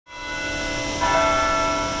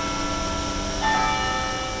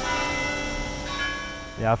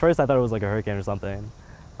Yeah, at first I thought it was like a hurricane or something,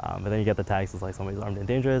 but then you get the text, it's like somebody's armed and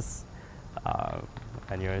dangerous,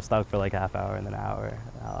 and you're stuck for like half hour and then an hour.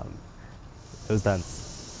 It was dense.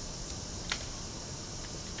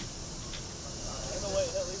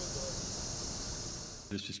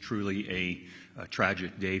 This is truly a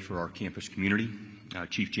tragic day for our campus community.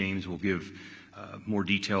 Chief James will give more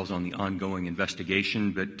details on the ongoing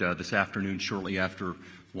investigation, but this afternoon, shortly after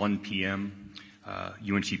 1 p.m.,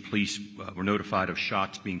 UNC police were notified of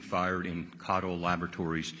shots being fired in Cottle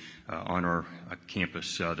Laboratories on our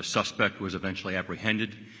campus. The suspect was eventually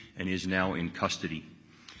apprehended and is now in custody.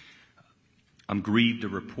 I'm grieved to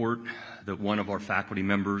report that one of our faculty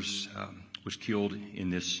members was killed in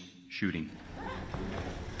this shooting.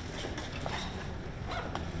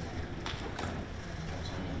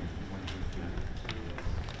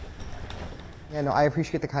 Yeah, no, I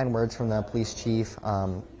appreciate the kind words from the police chief,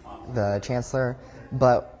 the chancellor,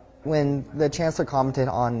 but when the chancellor commented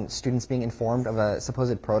on students being informed of a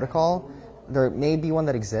supposed protocol, there may be one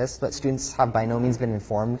that exists, but students have by no means been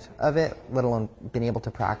informed of it, let alone been able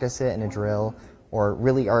to practice it in a drill or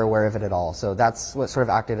really are aware of it at all. So that's what sort of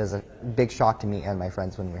acted as a big shock to me and my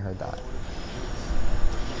friends when we heard that.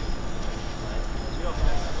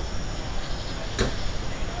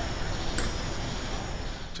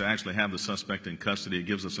 To actually have the suspect in custody, it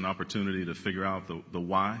gives us an opportunity to figure out the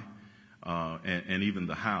why and even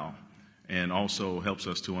the how, and also helps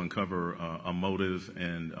us to uncover a motive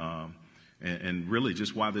and really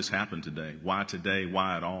just why this happened today. Why today?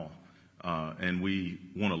 Why at all? And we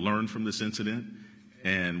want to learn from this incident,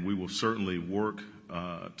 and we will certainly work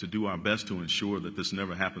to do our best to ensure that this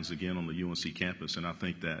never happens again on the UNC campus. And I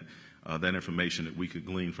think that that information that we could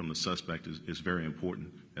glean from the suspect is very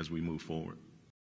important as we move forward.